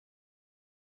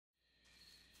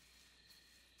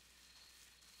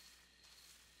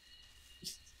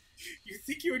You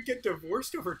think you would get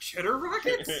divorced over cheddar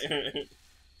rockets?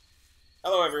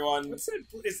 Hello, everyone. What's that?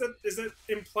 Is that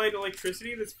implied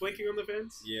electricity that's blinking on the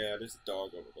fence? Yeah, there's a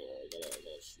dog over there. I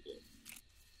gotta shoot it.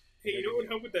 Hey, you know what would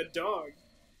help with that dog?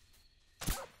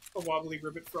 A wobbly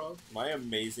ribbit frog. My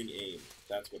amazing aim.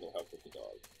 That's what'll help with the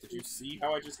dog. Did you see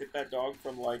how I just hit that dog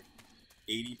from like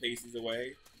 80 paces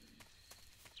away?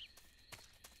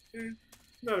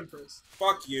 Not impressed.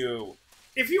 Fuck you.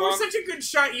 If you were such a good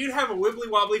shot, you'd have a wibbly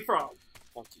wobbly frog.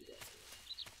 Fuck you,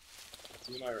 Vasco.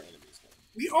 You and I are enemies now.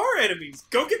 We are enemies.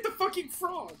 Go get the fucking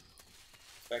frog.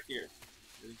 It's back here.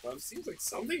 Anything fun? Seems like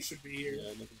something should be here. Yeah,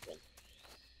 nothing fun.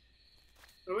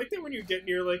 I like that when you get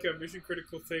near like a mission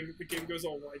critical thing, the game goes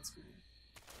all widescreen.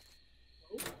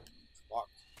 Oh. It's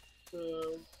locked.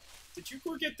 Did you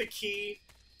go get the key?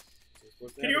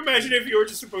 Can you imagine if you were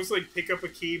just supposed to like pick up a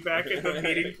key back at the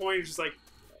meeting point and just like,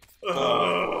 maybe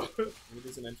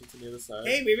there's an entrance on the other side.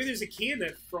 Hey, maybe there's a key in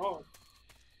that frog.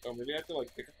 Oh, maybe I have to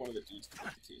like pick up one of the dudes to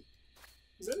get the key.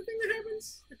 Is that a thing that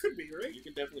happens? It could be, right? You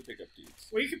can definitely pick up dudes.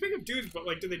 Well, you can pick up dudes, but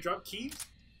like, do they drop keys?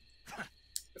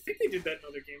 I think they did that in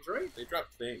other games, right? They drop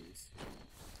things.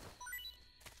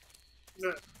 Is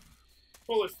that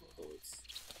bullets?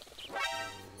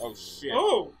 Oh shit!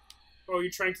 Oh! Oh, you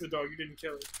tranked the dog. You didn't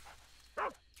kill it.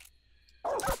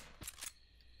 Oh,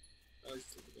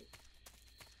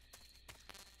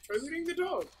 Try looting the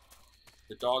dog.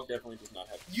 The dog definitely does not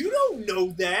have. You don't know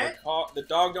that. The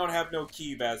dog don't have no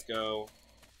key, Vasco.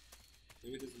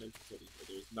 Maybe there's an entrance over here.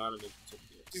 There's not an entrance over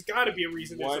here. There's got to be a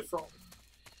reason What? there's a frog.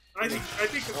 I think.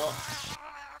 Oh.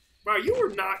 Wow, you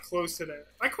were not close to that.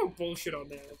 I call bullshit on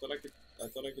that. I thought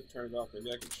I could turn it off.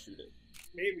 Maybe I could shoot it.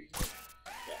 Maybe.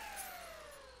 Yeah.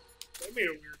 That made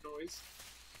a weird noise.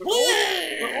 But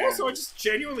also, I just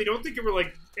genuinely don't think it were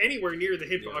like anywhere near the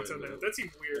hitbox on that. That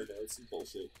seemed weird. Yeah, that's some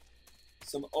bullshit.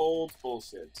 Some old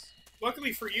bullshit.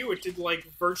 Luckily for you, it did like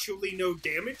virtually no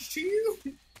damage to you.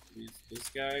 This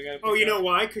guy got. Oh, you know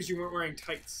why? Because you weren't wearing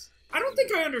tights. I don't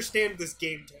think I understand this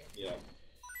game tag. Yeah.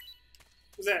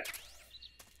 What's that?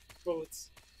 Bullets.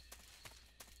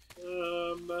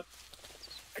 I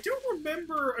don't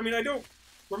remember. I mean, I don't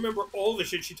remember all the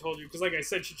shit she told you because, like I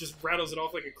said, she just rattles it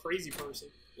off like a crazy person.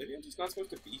 Maybe I'm just not supposed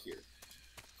to be here.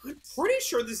 I'm pretty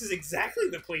sure this is exactly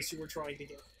the place you were trying to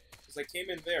get. Because I came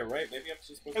in there, right? Maybe I'm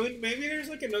just supposed I mean, maybe there's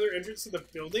like another entrance to the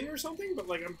building or something, but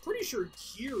like I'm pretty sure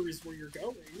here is where you're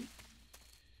going.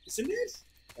 Isn't it?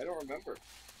 I don't remember.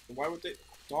 Then why would they...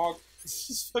 Dog. This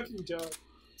is fucking dog.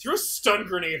 Throw a stun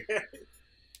grenade at it.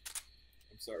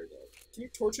 I'm sorry, dog. Can you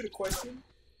torch it a question?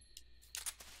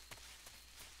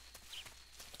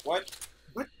 What?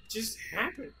 What just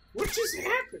happened? What just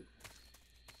happened?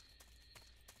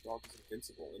 Dog is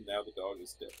invincible, and now the dog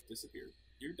is disappeared.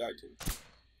 You died too.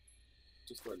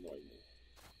 Just for annoying me.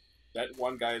 That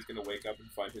one guy is gonna wake up and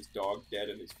find his dog dead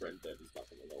and his friend dead. He's not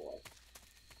gonna know why.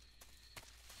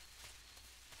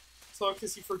 It's all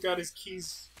because he forgot his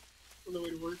keys on the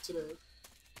way to work today.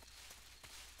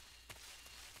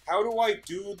 How do I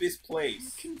do this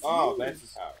place? Oh,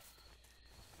 that's how.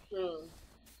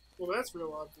 Well, that's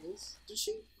real obvious. Did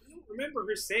she? I don't remember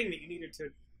her saying that you needed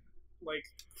to,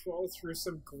 like, crawl through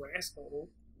some grass hole.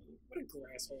 What a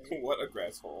grass hole. What a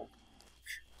grass hole.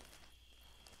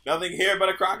 Nothing here but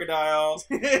a crocodile.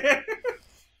 I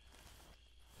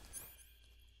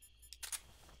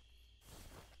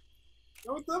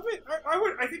would love it.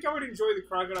 I think I would enjoy the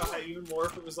crocodile hat even more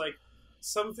if it was like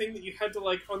something that you had to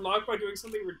like unlock by doing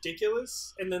something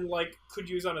ridiculous and then like could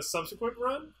use on a subsequent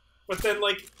run. But then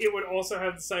like it would also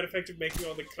have the side effect of making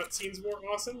all the cutscenes more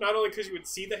awesome. Not only because you would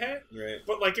see the hat, right,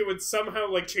 but like it would somehow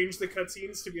like change the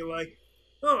cutscenes to be like,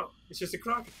 oh, it's just a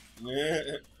crocodile.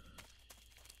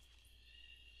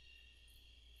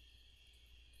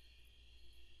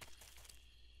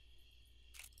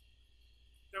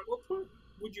 Now, what point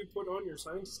would you put on your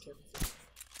scientist camouflage?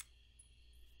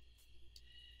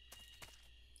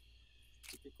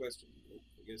 That's a good question.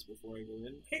 I guess before I go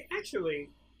in. Hey, actually,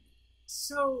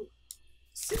 so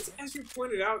since, as you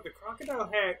pointed out, the crocodile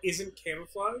hat isn't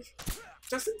camouflage,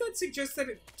 doesn't that suggest that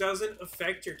it doesn't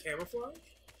affect your camouflage?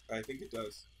 I think it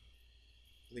does.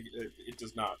 I think it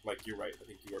does not. Like, you're right. I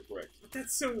think you are correct. But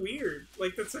that's so weird.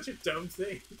 Like, that's such a dumb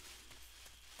thing.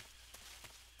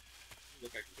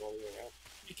 Look, I can go all the way around.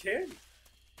 You can.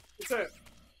 What's that?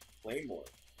 Claymore.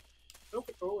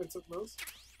 Okay. Oh, and something else?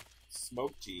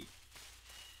 Smoke G.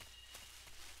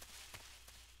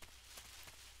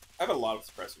 I have a lot of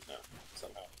suppressors now,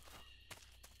 somehow.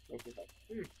 Okay.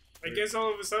 I guess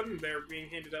all of a sudden they're being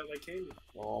handed out like candy.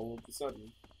 All of a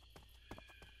sudden.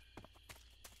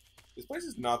 This place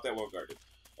is not that well guarded.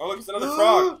 Oh, look, it's another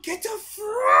frog! Get the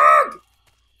frog!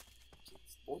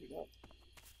 It's boarded up.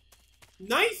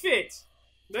 Knife it!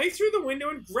 Knife through the window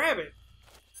and grab it.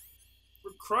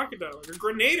 Or crocodile, or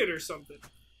grenade it or something.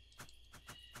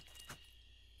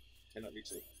 Cannot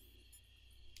reach it.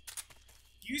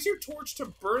 Use your torch to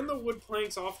burn the wood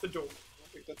planks off the door. I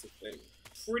don't think that's a thing.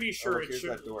 Pretty sure it here's should.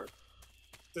 that door.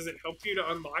 Does it help you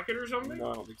to unlock it or something?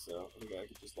 No, I don't think so. I think I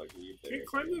could just, like, leave there. Can you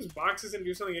climb those boxes and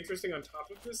do something interesting on top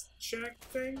of this shack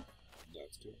thing? No,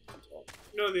 it's too tall.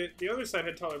 No, the other side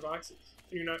had taller boxes.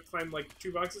 Can you not climb, like,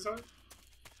 2 boxes high?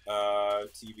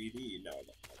 TBD. No,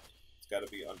 it's gotta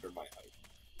be under my height.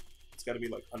 It's gotta be,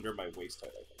 like, under my waist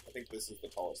height, I think. I think this is the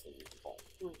tallest thing you can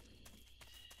climb.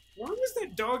 Why was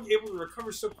that dog able to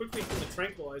recover so quickly from the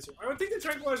tranquilizer? I would think the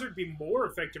tranquilizer would be more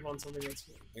effective on something that's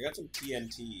big. I got some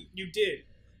TNT. You did.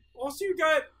 Also, you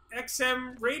got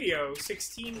XM radio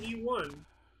 16E1.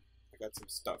 I got some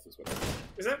stuff as well.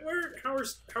 Is that where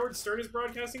Howard Stern is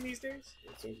broadcasting these days?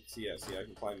 So, yeah, see, I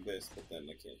can climb this, but then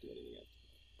I can't do anything else.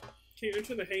 Can you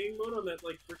enter the hanging mode on that,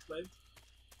 like, brick ledge?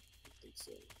 I think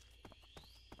so.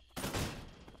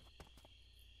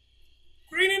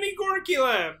 Graniny Gorky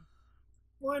Lab!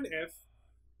 1F.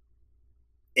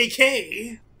 AK!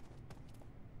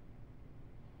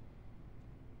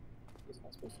 Was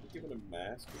I supposed to be given a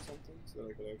mask or something so that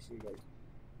I could actually, like...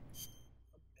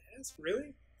 A mask?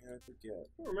 Really? Yeah, I forget.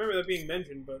 I don't remember that being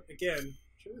mentioned, but again,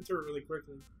 should went through it really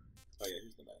quickly. Oh yeah,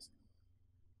 here's the mask.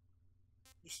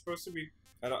 You're supposed to be...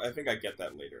 I think I get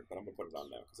that later, but I'm gonna put it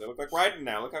on now, because I look like Raiden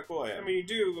now. Look how cool I am. I mean, you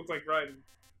do look like Raiden.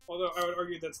 Although, I would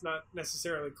argue that's not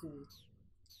necessarily cool.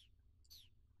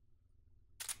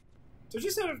 So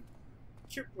just out of...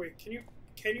 Wait, can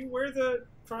you wear the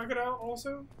crocodile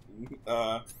also? You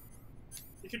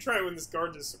could try it when this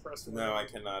guard is suppressed. No, I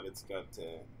cannot. It's got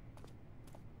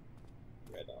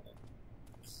red on it.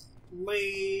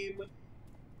 Lame.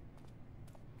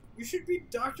 You should be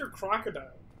Dr.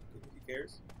 Crocodile. Who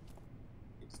cares?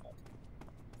 It's not.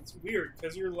 It's weird,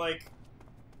 because you're like...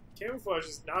 Camouflage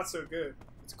is not so good.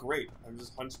 It's great. I'm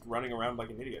just hunched running around like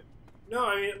an idiot. No,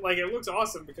 I mean, like, it looks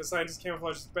awesome because scientist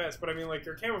camouflage is best, but I mean, like,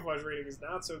 your camouflage rating is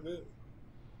not so good.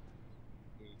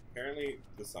 Apparently,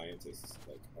 the scientists,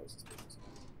 like, are suspicious.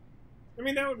 I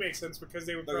mean, that would make sense because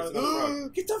they would Look, probably...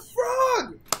 Get the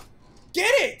frog!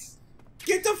 Get it!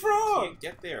 Get the frog! I can't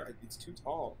get there. It's too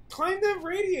tall. Climb the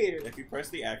radiator! If you press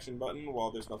the action button while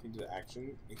there's nothing to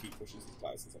action, he pushes his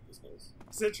glasses up his nose.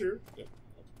 Is that true?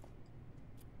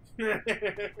 Yeah.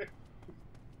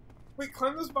 Wait,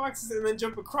 climb those boxes and then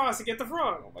jump across and get the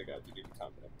frog. Oh my god, you need to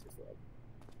calm down with your frog.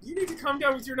 You need to calm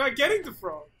down with your not getting the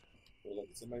frog. Oh, look,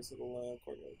 it's a nice little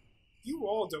courtyard. You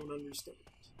all don't understand.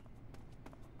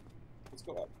 Let's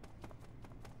go up.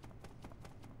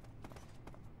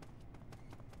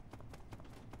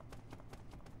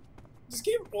 This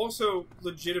game also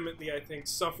legitimately, I think,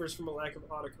 suffers from a lack of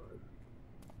Otacon.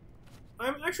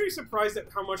 I'm actually surprised at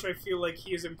how much I feel like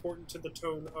he is important to the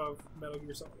tone of Metal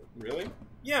Gear Solid. Really?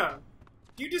 Yeah.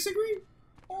 Do you disagree?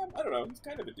 I don't know. He's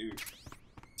kind of a douche.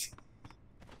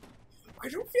 I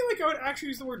don't feel like I would actually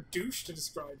use the word douche to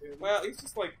describe him. Well, he's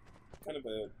just like kind of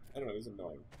a... I don't know. He's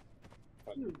annoying.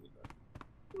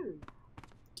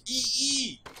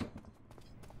 EE!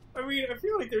 I mean, I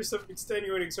feel like there's some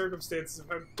extenuating circumstances of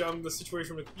how dumb the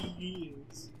situation with EE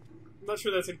is. I'm not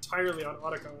sure that's entirely on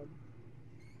Otacon.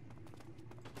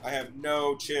 I have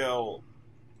no chill.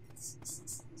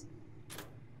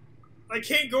 I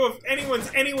can't go if anyone's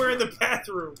anywhere in the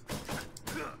bathroom.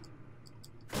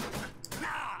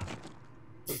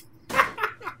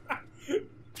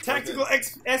 Tactical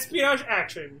espionage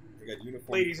action. I got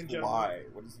uniform Ladies and gentlemen. fly.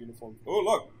 What is uniform? Oh,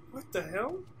 look! What the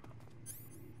hell?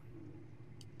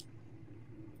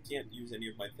 I can't use any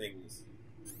of my things.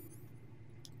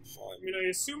 Well, I mean, I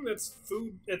assume that's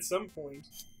food at some point.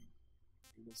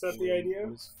 Is that the idea?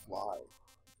 What is fly?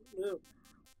 No.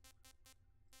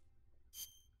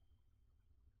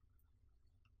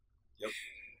 Yep.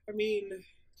 I mean,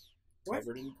 what?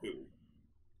 Covered in poo.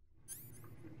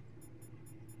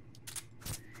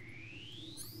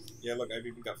 Yeah, look, I've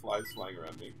even got flies flying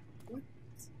around me. What?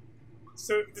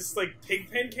 So, this is like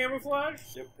pigpen camouflage?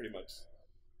 Yep, pretty much.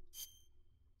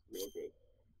 Real good.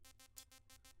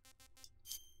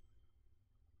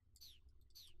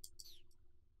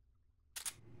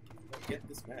 Get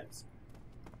this mask.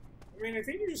 I mean, I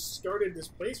think you just started this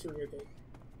playthrough with it.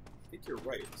 I think you're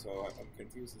right, so I'm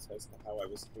confused as to how I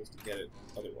was supposed to get it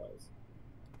otherwise.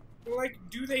 But, like,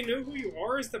 do they know who you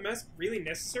are? Is the mask really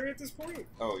necessary at this point?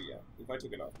 Oh, yeah. If I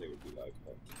took it off, they would be like,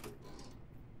 oh,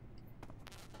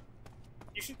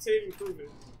 You should save and prove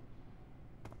it.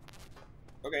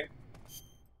 okay.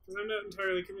 Because I'm not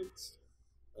entirely convinced.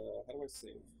 How do I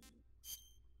save?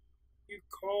 You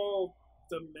call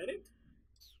the medic?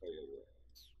 Oh, yeah, yeah.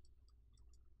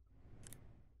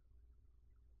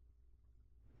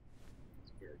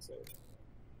 very excited.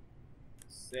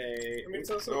 Say. I mean, it's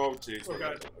also. Oh, jeez. Oh,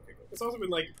 God. Okay, good. It's also been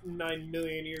like 9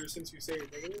 million years since you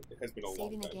saved, hasn't it? It has been a long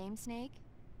Saving time. the game, Snake?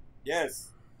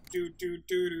 Yes. Do.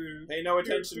 Pay no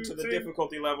attention to the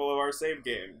difficulty level of our save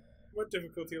game. What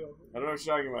difficulty level? I don't know what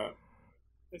you're talking about.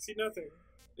 I see nothing.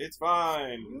 It's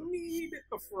fine. You need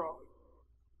a frog.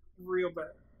 Real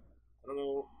bad. I don't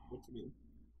know what you mean.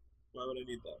 Why would I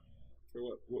need that? For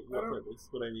what purpose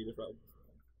would I need a frog?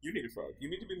 You need a frog. You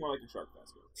need to be more like a shark,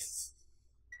 Vasco.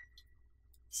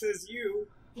 Says you.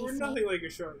 We're nothing like a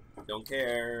shark. Don't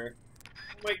care.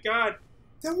 Oh my god.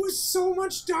 That was so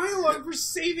much dialogue for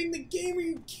saving the game. Are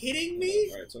you kidding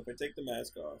me? Alright, so if I take the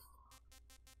mask off.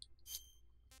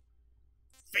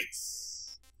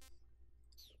 Face.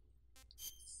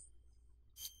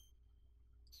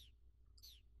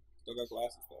 Still got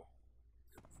glasses though.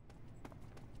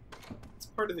 It's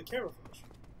part of the camouflage.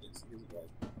 Here's a guy.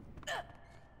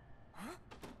 Huh?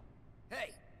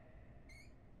 Hey!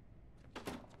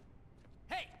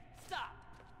 Hey! Stop!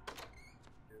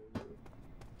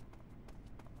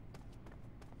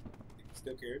 He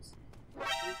still cares. I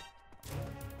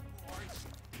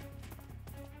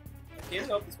can't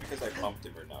tell if it's because I bumped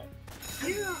him or not.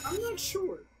 Yeah, I'm not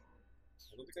sure.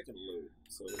 I don't think I can load,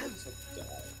 so I just have to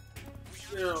die.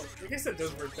 No, I guess that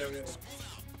does work that way.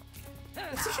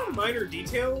 It's such a minor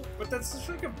detail, but that's such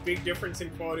like a big difference in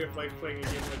quality of life playing a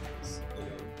game like this.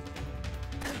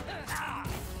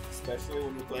 Especially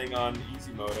when you're playing on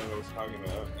easy mode, I was talking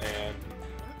about, and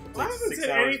I haven't said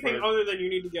anything other than you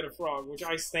need to get a frog, which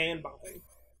I stand by.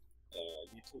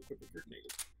 Need to equip a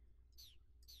grenade.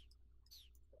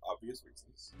 For obvious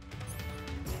reasons.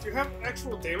 Do you have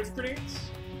actual damage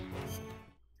grenades?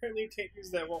 Apparently you can't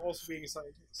use that while also being a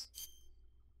scientist.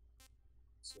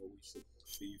 So we should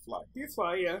be fly. You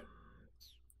fly, yeah.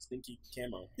 Stinky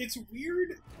camo. It's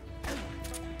weird.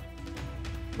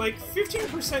 Like,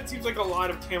 15% seems like a lot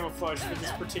of camouflage for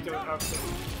this particular outfit.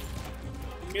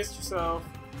 You missed yourself.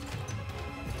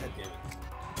 God damn it.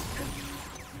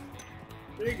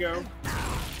 There you go.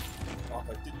 Oh,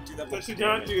 I didn't do that That much did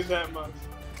damage. not do that much.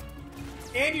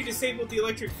 And you disabled the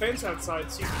electric fence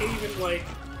outside, so you can't even, like,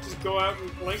 just go out and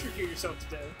electrocute yourself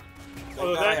to death.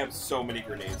 Although I have so many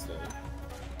grenades, though.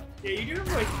 Yeah, you do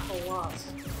have, like, a lot.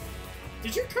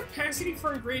 Did your capacity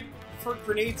for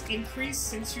grenades increase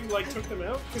since you, like, took them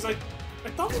out? Because I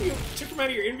thought when you took them out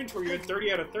of your inventory, you had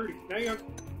 30 out of 30. Now you have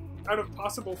out of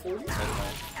possible 40?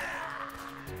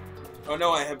 Oh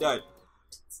no, I have died.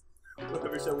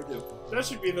 Whatever shall we do? That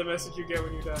should be the message you get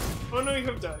when you die. Oh no, you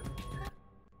have died.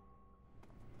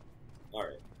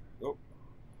 Alright. Oh.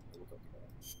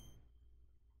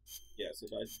 Yeah, so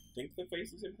I think the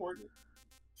face is important.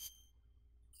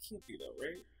 Can't be though,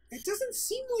 right? It doesn't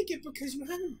seem like it because you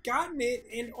haven't gotten it,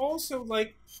 and also,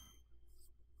 like...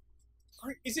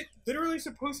 Is it literally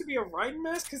supposed to be a riding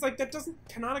mask? Because, like, that doesn't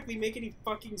canonically make any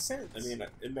fucking sense. I mean,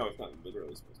 no, it's not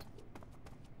literally supposed to be.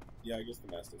 Yeah, I guess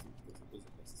the mask isn't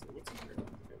necessary. What's in here?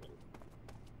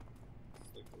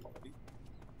 It's like the lobby.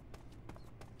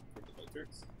 For the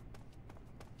matrix.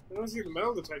 I don't see the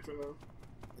metal detector, though.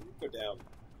 I didn't go down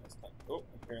last time. Oh,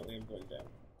 apparently I'm going down.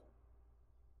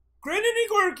 Graniny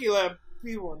Gorky lab,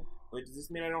 B1. Wait, does this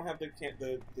mean I don't have the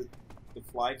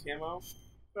fly camo?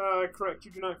 Correct.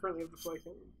 You do not currently have the fly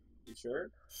camo. You sure?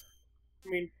 I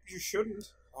mean, you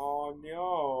shouldn't. Oh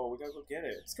no, we gotta go get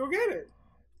it. Let's go get it.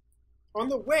 On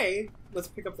the way, let's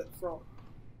pick up that frog.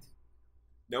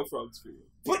 No frogs for you.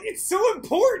 But it's so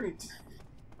important!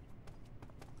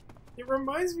 It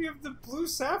reminds me of the blue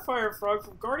sapphire frog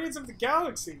from Guardians of the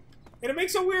Galaxy. And it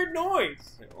makes a weird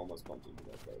noise. I almost bumped into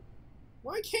that frog.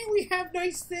 Why can't we have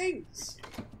nice things?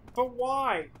 But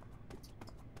why?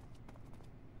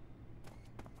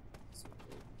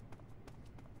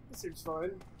 That seems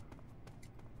fine.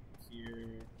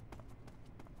 Here.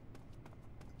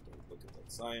 Don't look at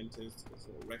that scientist because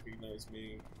he'll recognize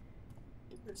me.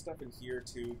 Isn't there stuff in here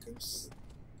too? There's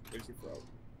your frog.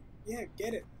 Yeah,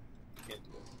 get it. Can't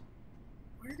do it.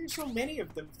 Why are there so many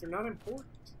of them if they're not important?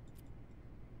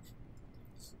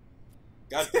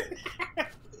 God damn it.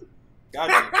 God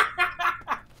damn it.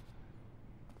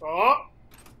 Oh!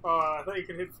 I thought you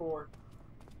could hit 4.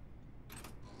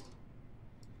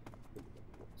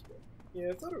 Yeah,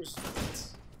 I thought it was...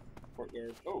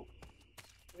 Courtyard. Oh.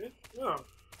 Yeah? Oh.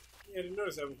 Yeah, I didn't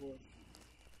notice that before.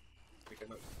 I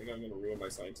think I'm gonna ruin my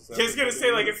scientist. I was gonna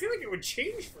say, like, I feel like it would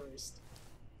change first.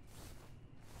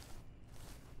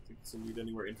 Think this will lead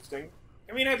anywhere interesting?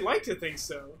 I mean, I'd like to think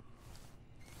so.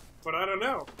 But I don't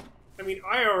know. I mean,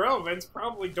 IRL events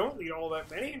probably don't lead all that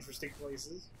many interesting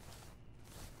places.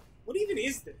 What even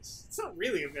is this? It's not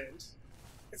really an event.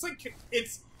 It's like,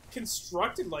 it's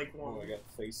constructed like one. Oh, I got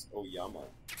face Oyama.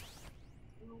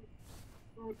 I don't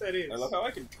know what that is. I love how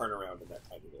I can turn around in that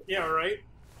tiny little. Yeah, right?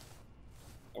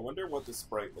 I wonder what the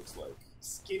sprite looks like.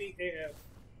 Skinny AF.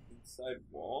 Inside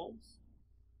walls?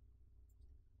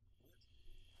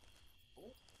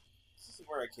 What? This is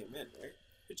where I came in, right?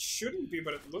 It shouldn't be,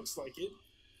 but it looks like it.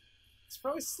 It's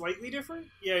probably slightly different.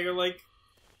 Yeah, you're like...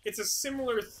 It's a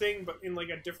similar thing, but in like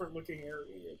a different looking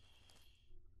area.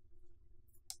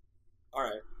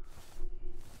 Alright.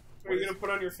 Are you gonna put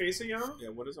on your face Oyama? Yeah,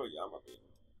 what does Oyama mean?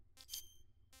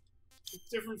 It's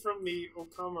different from the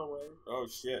Okama way. Oh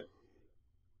shit.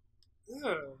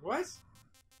 Ugh, what?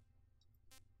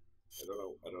 I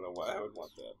don't know why I would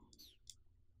want that.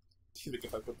 Do you think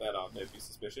if I put that on, they'd be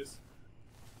suspicious?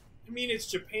 I mean, it's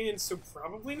Japan, so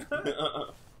probably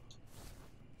not.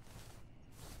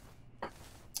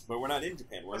 But we're not in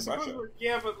Japan, we're in Russia.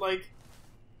 Yeah, but like...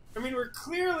 I mean, we're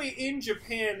clearly in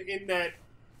Japan in that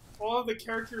all the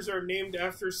characters are named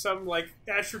after some, like,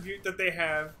 attribute that they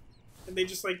have. And they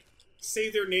just, like, say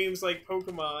their names like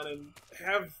Pokemon and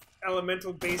have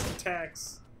elemental-based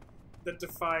attacks that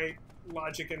defy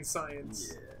logic and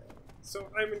science. Yeah. So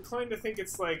I'm inclined to think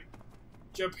it's like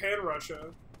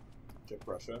Japan-Russia.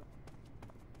 Russia.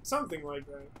 Something like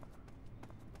that.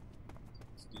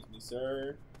 Excuse me,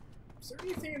 sir. Is there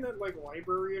anything in that, like,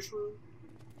 library-ish room?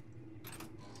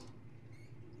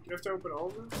 You have to open all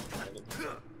of them?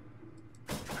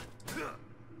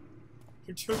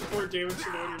 You're doing more damage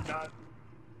than you're not.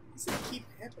 Does it keep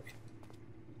happening?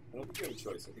 I don't think you have a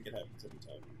choice. I think it happens every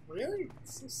time. Really?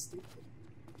 It's so stupid.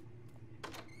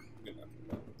 I'm gonna have to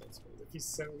know what that's for. He's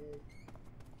so annoying.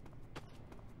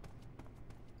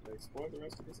 Did I explore the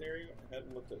rest of this area? I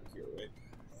hadn't looked up here, right?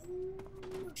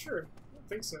 I'm not sure. I don't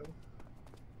think so.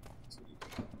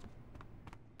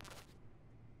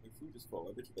 My food is full.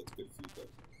 I bet you that's good food, though.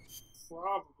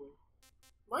 Probably.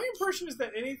 My impression is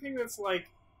that anything that's, like,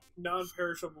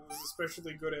 non-perishable is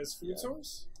especially good as food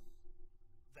source.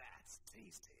 That's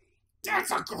tasty.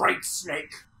 That's a great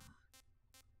snake!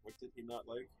 What did he not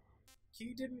like?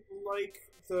 He didn't like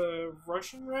the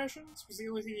Russian rations. Was the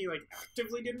only thing he, like,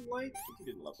 actively didn't like. I think he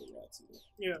didn't love the rats either.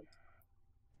 Yeah.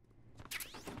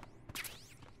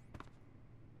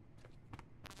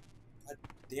 God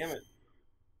damn it.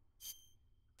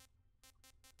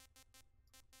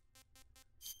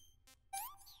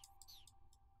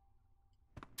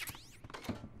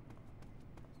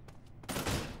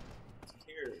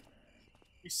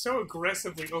 You so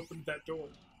aggressively opened that door.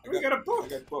 Oh, we got a book! I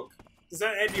got a book. Does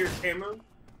that add to your camo?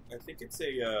 I think it's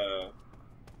a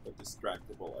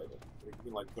distractible item. You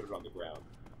can, like, put it on the ground.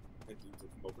 And you can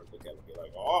come over and look at it and be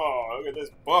like, oh, look at this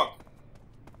book!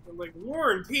 But like,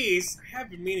 War and Peace, I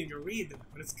have been meaning to read that,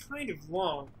 but it's kind of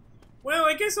long. Well,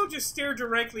 I guess I'll just stare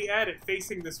directly at it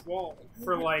facing this wall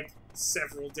for, like,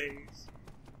 several days.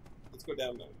 Let's go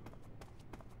down now.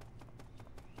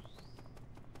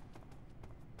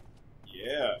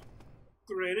 Yeah.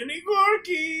 Graniny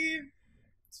Gorky!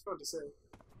 It's fun to say.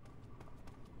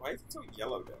 Why is it so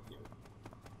yellow down here?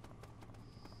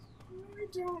 I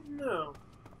don't know.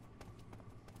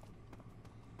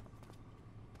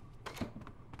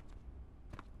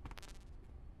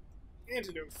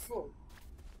 Antidote full.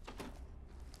 For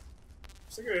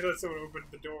a second I thought someone opened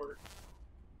the door.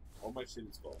 All my shit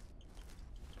is full.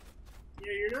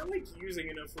 Yeah, you're not, like, using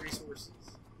enough resources.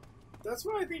 That's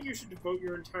why I think you should devote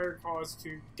your entire cause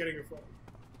to getting a phone.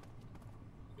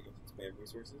 I guess it's spam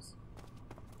resources.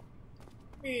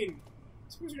 I mean,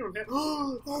 suppose you don't have.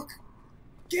 Oh, look!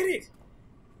 Get it!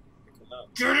 I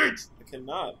cannot. Get it! I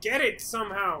cannot. Get it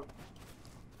somehow!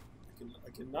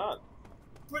 I cannot.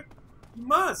 But you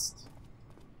must!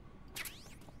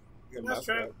 You Let's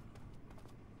try. it.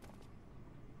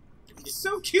 He's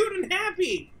so cute and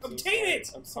happy! Obtain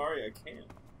it! I'm sorry, I can't.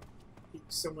 Thank you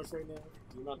so much right now.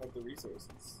 I do not have the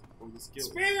resources or the skills.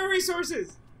 Spam your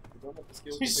resources! I don't have the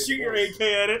skills. Just to shoot pay your the AK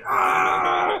at it.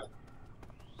 Ah!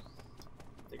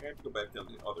 I think I have to go back down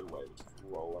the other way, which is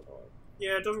roll annoying.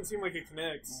 Yeah, it doesn't seem like it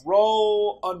connects.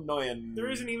 Roll annoying. There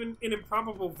isn't even an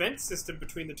improbable vent system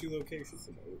between the two locations.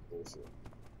 Bullshit.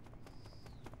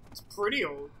 It's pretty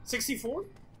old. 64?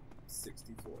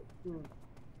 64.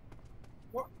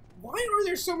 Why are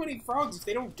there so many frogs if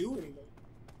they don't do anything?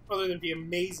 Other than be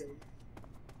amazing.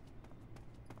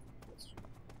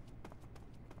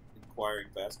 Inquiring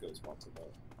Vasco's want to know.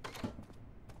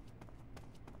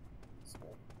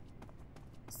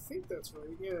 I think that's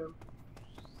right, yeah.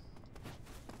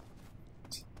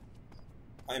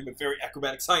 I am a very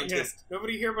acrobatic scientist. Yes.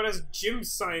 Nobody here but us gym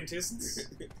scientists.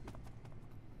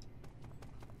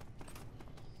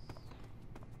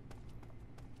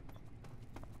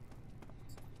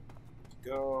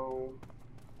 Go.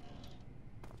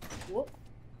 Whoop.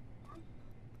 I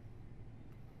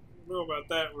don't know about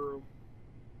that room.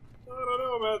 I don't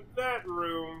know about that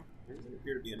room. There doesn't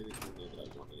appear to be anything in there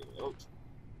that I want anyway. Oh.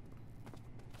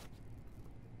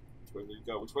 Which way will we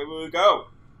go? Which way will we go?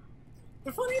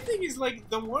 The funny thing is, like,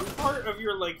 the one part of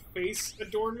your, like, face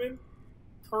adornment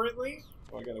currently...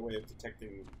 Oh, I got a way of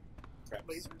detecting traps.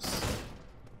 Lasers.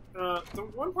 The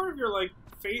one part of your, like,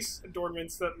 face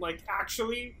adornments that, like,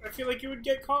 actually I feel like you would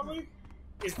get caught with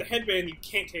is the headband you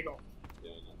can't take off.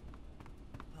 Yeah,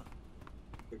 I know.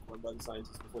 Quick one by the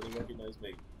scientists before they recognize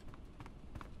me.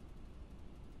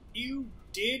 You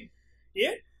did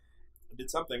it? I did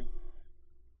something.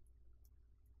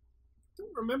 I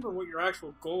don't remember what your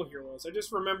actual goal here was. I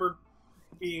just remembered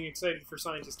being excited for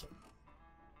Scientist Camp.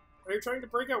 Are you trying to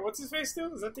break out what's-his-face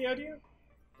still? Is that the idea?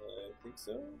 I think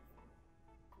so.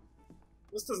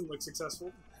 This doesn't look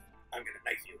successful. I'm gonna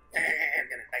knife you. I'm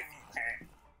gonna knife you.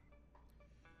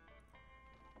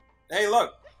 Hey,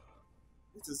 look!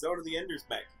 It's the Zone of the Enders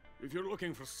mech. If you're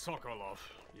looking for Sokolov,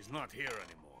 he's not here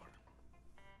anymore.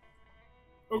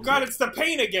 Oh god, it's the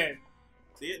pain again!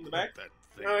 See it in the back? Put that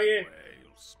thing Oh, yeah. away.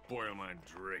 You'll spoil my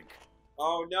drink.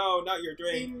 Oh no, not your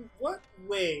drink. In what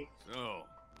way? So,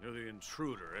 you're the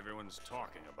intruder everyone's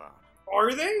talking about.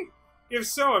 Are they? If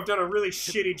so, I've done a really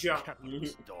shitty job.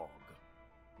 Captain's dog.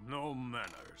 No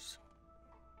manners.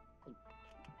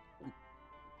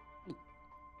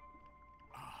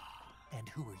 And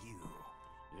who are you?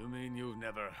 You mean you've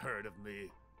never heard of me?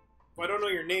 Well, I don't know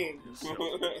your name,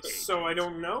 so I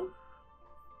don't know?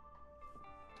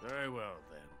 Very well,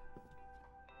 then.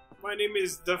 My name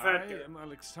is the Fat Guy. I am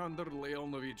Alexander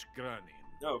Leonovich Granin.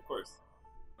 No, of course.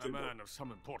 A man of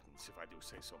some importance, if I do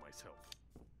say so myself.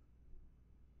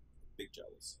 Big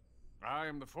jealous. I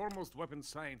am the foremost weapons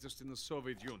scientist in the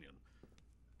Soviet Union.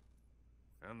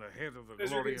 And the head of the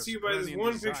As you can glorious see by this Granin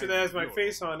one design picture that has my Bureau.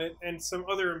 face on it, and some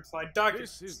other implied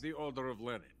documents. This is the Order of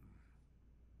Lenin.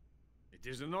 It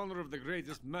is in honor of the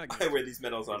greatest I magnate. wear these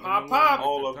medals on Pop, and pop! awarded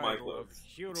all the of my title of clothes.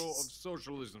 Hero of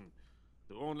Socialism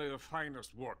to only the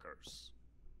finest workers.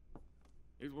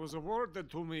 It was awarded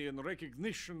to me in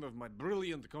recognition of my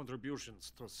brilliant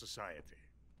contributions to society.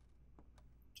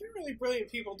 Generally,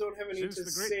 brilliant people don't have any Since to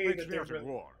the say Great that they're Patriotic brilliant.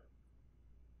 War,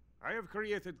 I have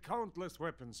created countless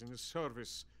weapons in the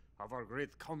service of our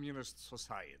great communist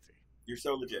society. You're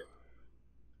so legit.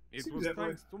 It Seems was that way.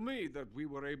 thanks to me that we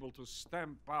were able to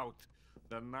stamp out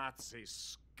the Nazi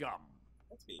scum.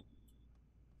 That's me.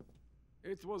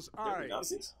 It was Are we I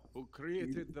Nazis? who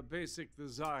created the basic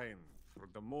design for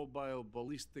the mobile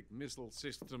ballistic missile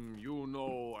system you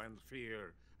know and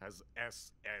fear as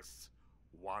SS-1C.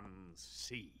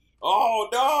 Oh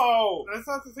no! I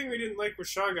thought the thing we didn't like was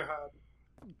Shagahad.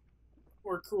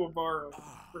 Or Kuwabara.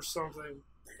 Or something.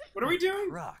 What are we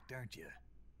doing? Rocked, aren't you?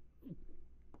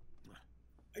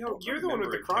 No, you're the one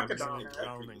with the crocodile remember hat. it.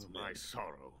 Drowning my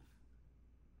sorrow.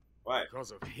 Why?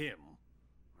 Because of him,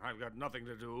 I've got nothing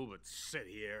to do but sit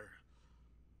here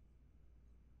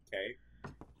Okay.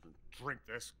 and drink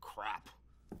this crap.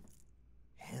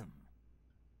 Him.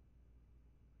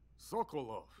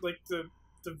 Sokolov. Like the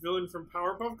villain from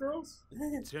Powerpuff Girls?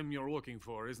 It's him you're looking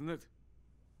for, isn't it?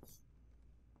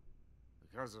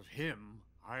 Because of him,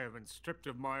 I have been stripped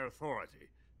of my authority.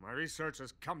 My research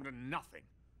has come to nothing.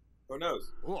 Who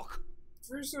knows? Look, If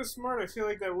you're so smart, I feel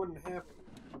like that wouldn't happen.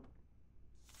 it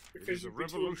Because is a you'd be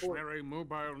too important. revolutionary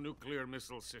mobile nuclear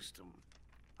missile system.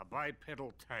 A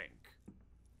bipedal tank.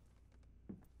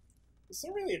 It's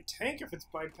not really a tank if it's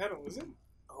bipedal, is it?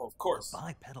 Oh, of course.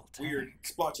 Bipedal tank. Weird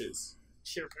splotches.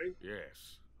 Sure, right?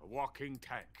 Yes, a walking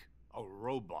tank. A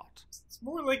robot. It's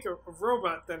more like a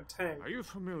robot than tank. Are you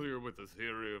familiar with the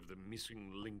theory of the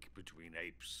missing link between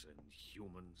apes and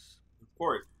humans? Of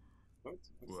course. What?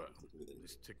 Well,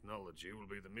 this technology will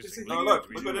be the It's missing a link look,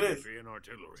 between look what it is. infantry and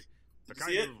artillery. The Did you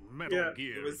kind see it? of metal Yeah.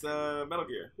 gear. It was Metal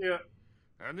Gear. Yeah.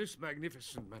 And this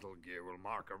magnificent metal gear will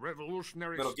mark a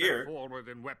revolutionary Metal step Gear? forward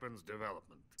in weapons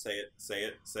development. Say it. Say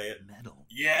it. Say it. Metal.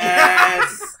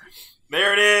 Yes!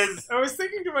 There it is! I was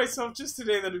thinking to myself just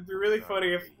today that it'd be really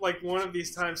funny if, like, one of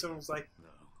these times someone was like, No.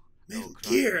 Metal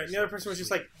Gear, and the other person was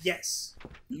just like, yes.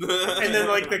 And then,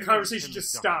 like, the conversation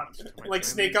just stopped. Like,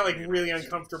 Snake got, like, really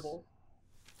uncomfortable.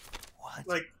 What?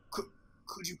 Like,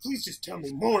 could you please just tell me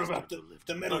more about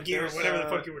the Metal Gear or whatever the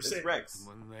fuck you were it's saying? Rex.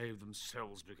 When they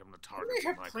themselves become the Why target do they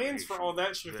have of my plans for creation, all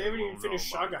that shit if they haven't will even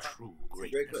finished know my Saga? true It's a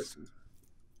great greatness. question.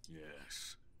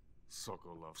 Yes.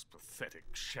 Sokolov's pathetic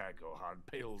Shagohod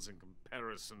pales in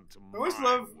comparison to I always my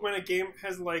love work. when a game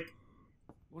has, like,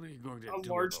 What are you going to a do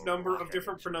large about number of rocket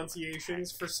different engine on a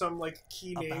pronunciations tank? for some, like,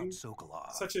 key About name,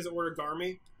 Sokolov. such as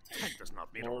Origami. Tank does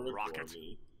not need a Origami. rocket.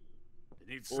 It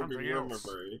needs something else.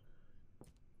 Origami.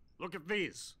 Look at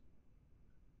these.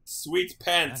 Sweet Not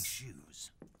pants.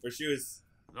 shoes. Or shoes.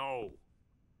 No.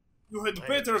 You had Legs.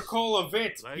 better call a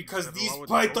vet, Legs because that these allow it to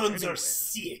go pythons anywhere. are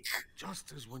sick.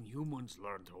 Just as when humans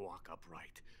learn to walk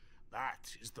upright.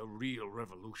 That is the real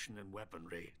revolution in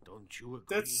weaponry. Don't you agree?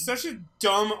 That's such a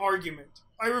dumb argument.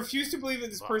 I refuse to believe that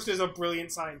this person is a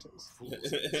brilliant scientist. Fools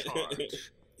in charge.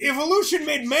 Evolution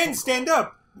made men stand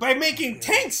up. By making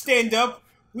tanks stand up,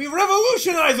 we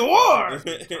revolutionize war!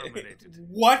 Terminated.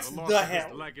 What The loss the of his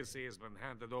hell? legacy has been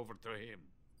handed over to him.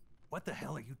 What the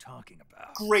hell are you talking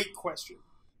about? Great question.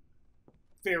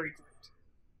 Very great.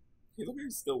 He looks like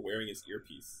he's still wearing his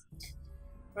earpiece.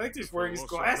 I think he's wearing his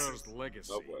Philosopher's glasses.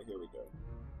 legacy. Oh boy, here we go.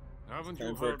 Haven't Time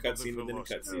you for a heard of the cutscene within a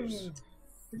philosophers? cutscene.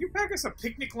 Could you pack us a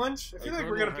picnic lunch? I feel like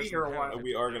we're Colonel gonna be here a hasn't while. had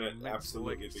We are gonna Next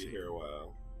absolutely be legacy. here a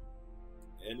while.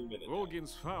 Any minute. now.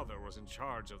 Volgin's father was in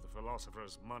charge of the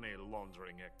philosopher's money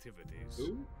laundering activities.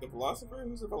 Who? The philosopher?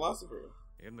 Who's the philosopher?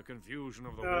 In the confusion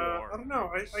of the I war, don't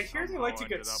know. I hear they somehow like to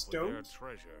get ended up with stoned. their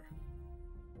treasure,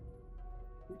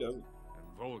 Who doesn't?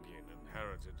 and Volgin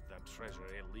inherited that treasure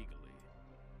illegally.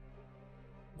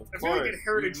 Of I feel like course.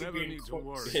 inherited We should never be in need to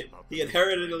quotes. worry about He the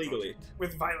inherited military illegally. budget.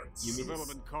 With violence. You mean-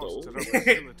 Development stole? costs at our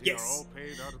facility Yes. are all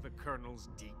paid out of the colonel's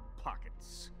deep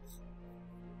pockets.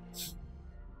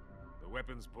 The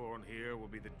weapons born here will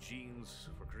be the genes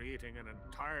for creating an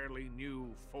entirely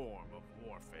new form of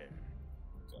warfare.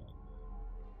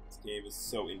 This game is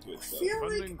so into I itself. feel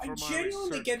like Funding I for my genuinely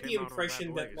research get the came out of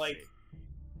impression that legacy.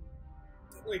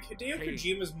 Hideo Hey.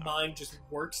 Kojima's mind just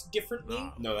works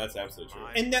differently, No, that's absolutely true.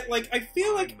 and that I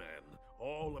feel like My men,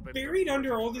 all have been buried under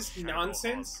converted all to this the Shadow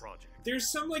nonsense, Hog project. there's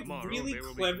some Tomorrow really they will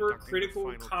be clever conducting the critical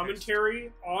final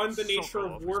commentary on the nature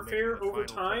Sokolov of is warfare making the over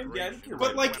final time. Yeah, I think you're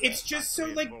But right. it's just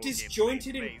so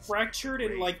disjointed and fractured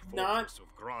and not just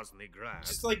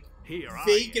Here I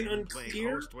vague and am, playing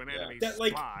unclear host to an enemy that,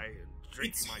 spy and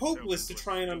drinking it's myself hopeless to into a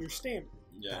try and stupor. understand.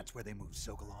 Yeah. That's where they moved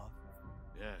Sokolov.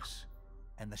 Yes,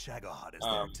 And the Shagohod is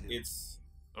there too. It's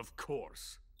of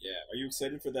course. yeah. Are you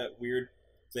excited for that weird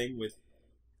thing with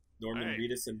Norman Hey.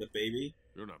 Reedus and the baby?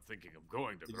 You're not thinking of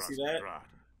going to Did you see that?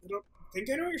 Grasny I don't think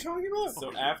I know what you're talking about.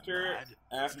 So you after mad?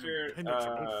 after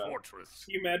Impenetrable fortress.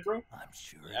 You mad, bro? I'm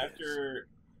sure it is. after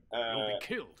You'll be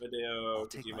killed. Hideo I'll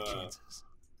take my Kojima chances.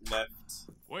 left,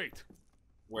 Wait,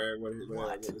 what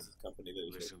What? is his company that he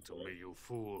was listen to working me, you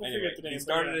fool. I Anyway, forget the name, he but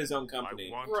started yeah. his own I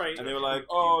company, want Right. to and they were help like,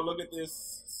 "Oh, you. look at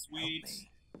this Help sweet."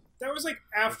 me. That was Well,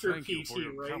 after thank you for PT,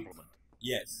 your right? compliment.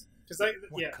 Yes, Because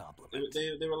What yeah, compliment?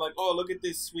 they were like, "Oh, look at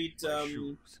this sweet My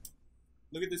shoes.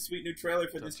 look at this sweet new trailer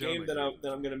for this game that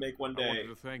I'm gonna make one I wanted day."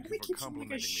 to thank Why you do they for keep saying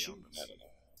complimenting like me on shoes? this. I don't know.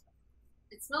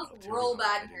 It smells I'll tell real you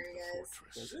bad when in I here, get you into the guys.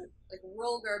 fortress. Is it? Like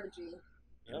real garbagey.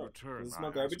 In Oh, return, does it smell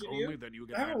I garbage ask to you? only that you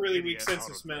get I have a that really idiot weak sense out of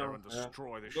there smell. and Yeah.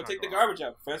 destroy the Go take the Shagohod. garbage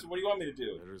out, Professor. What do you want me to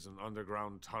do? There is an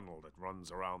underground tunnel that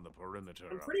runs around the perimeter.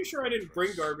 I'm of pretty the sure I didn't bring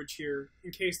fortress. garbage here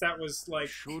in case that was You like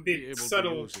should be the able to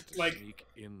subtle use it to sneak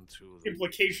into the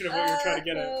implication of what you're trying to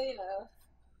get at. You know.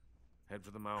 head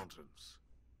for the mountains.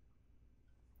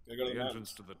 I go to The the entrance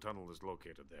mountains. to the tunnel is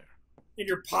located there. In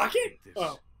your pocket? Take this.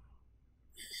 Oh,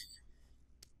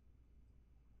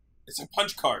 It's a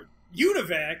punch card.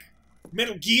 Univac,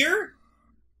 Metal Gear.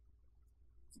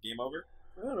 Is the game over?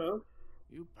 I don't know.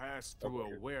 You passed through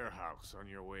Okay. a warehouse on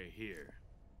your way here,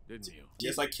 didn't you?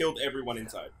 Yes, I killed everyone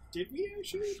inside. Did we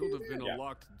actually? There should do have been Yeah. a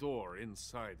locked door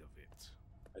inside of it.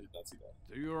 I did not see that.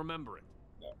 Do you remember it?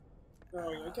 that? Oh,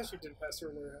 yeah, I guess we did pass through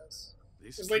a warehouse.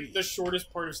 This It was like key the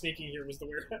shortest part of sneaking here was the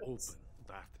will warehouse. open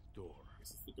that door.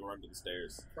 This is the door under the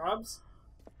stairs. Probs?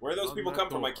 Where do those On people that come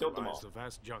from? I door killed them lies all. the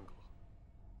vast jungle.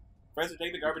 Professor,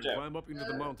 take the You garbage can out. climb up into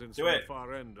the mountains Do from it. the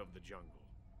far end of the jungle.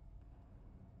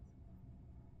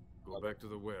 Go Okay. back to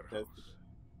the warehouse.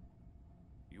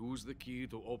 Use the key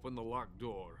to open the locked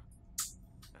door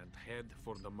and head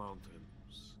for the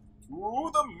mountains. Through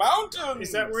the mountains!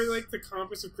 Is that where like the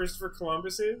compass of Christopher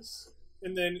Columbus is?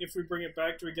 And then if we bring it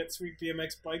back, do we get sweet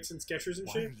BMX bikes and Skechers and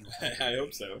Why shit? are you I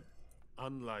hope so.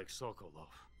 Unlike Sokolov,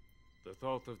 the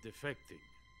thought of defecting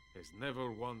has never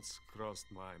once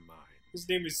crossed my mind. His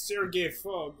name is Sergei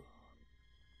Fogg.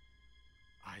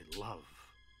 I love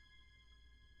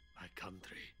my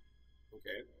country.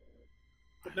 Okay.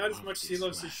 But I not as love much as he this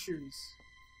loves his land. shoes.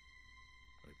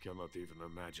 I cannot even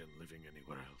imagine living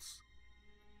anywhere else.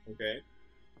 Okay.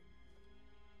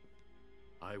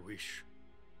 I wish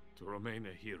to remain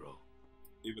a hero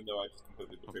Even though I just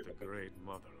completely of betrayed the my country. great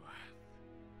motherland.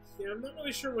 Yeah, I'm not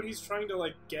really sure what he's trying to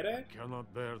like get at. I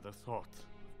cannot bear the thought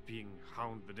of being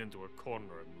hounded into a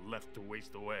corner and left to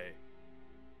waste away.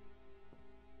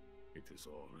 It is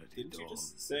already Didn't you dawn.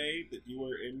 just say that you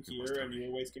were in You must here and hurry. you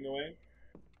were wasting away?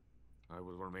 I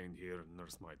will remain here and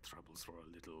nurse my troubles for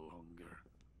a little longer.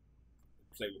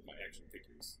 Play with my action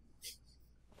figures.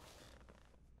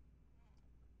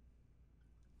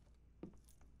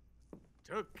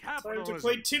 To Time capitalism. to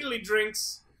play tiddly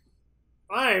drinks.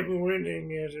 I'm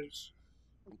winning at it.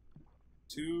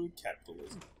 To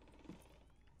capitalism.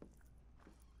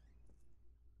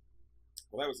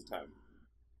 Well, that was the time.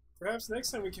 Perhaps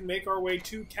next time we can make our way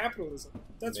to capitalism.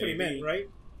 That's what he Maybe. meant, right?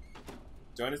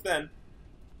 Join us then.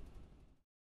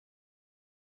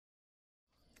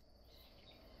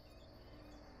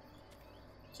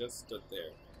 Just stood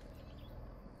there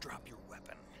Drop your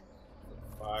weapon.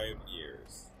 for 5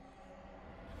 years.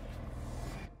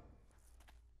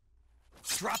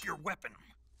 Drop your weapon.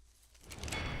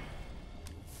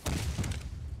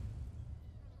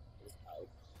 Was out.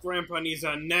 Grandpa needs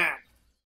a nap.